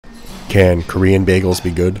Can Korean bagels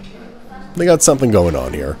be good? They got something going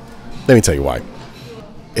on here. Let me tell you why.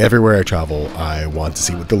 Everywhere I travel, I want to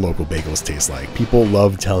see what the local bagels taste like. People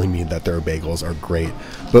love telling me that their bagels are great,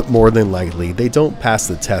 but more than likely, they don't pass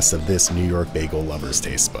the test of this New York bagel lover's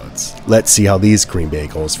taste buds. Let's see how these cream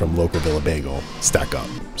bagels from Local Villa Bagel stack up.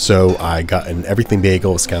 So I got an everything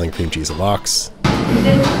bagel with scallion cream cheese and lox,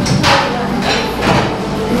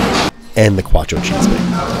 and the quattro cheese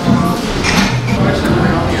bagel.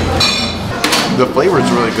 The flavor is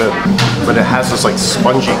really good, but it has this like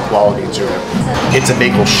spongy quality to it. It's a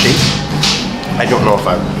bagel shape. I don't know if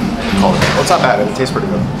I call it bagel. It's not bad, and it tastes pretty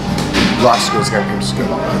good. Lox goes again, cream's good.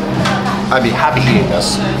 I'd be happy eating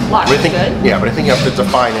this. Lox is good? Yeah, but I think you have to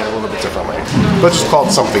define it a little bit differently. Let's just call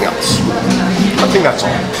it something else. I think that's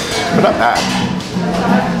all, but not bad.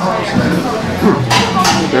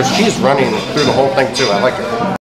 There's cheese running through the whole thing too. I like it.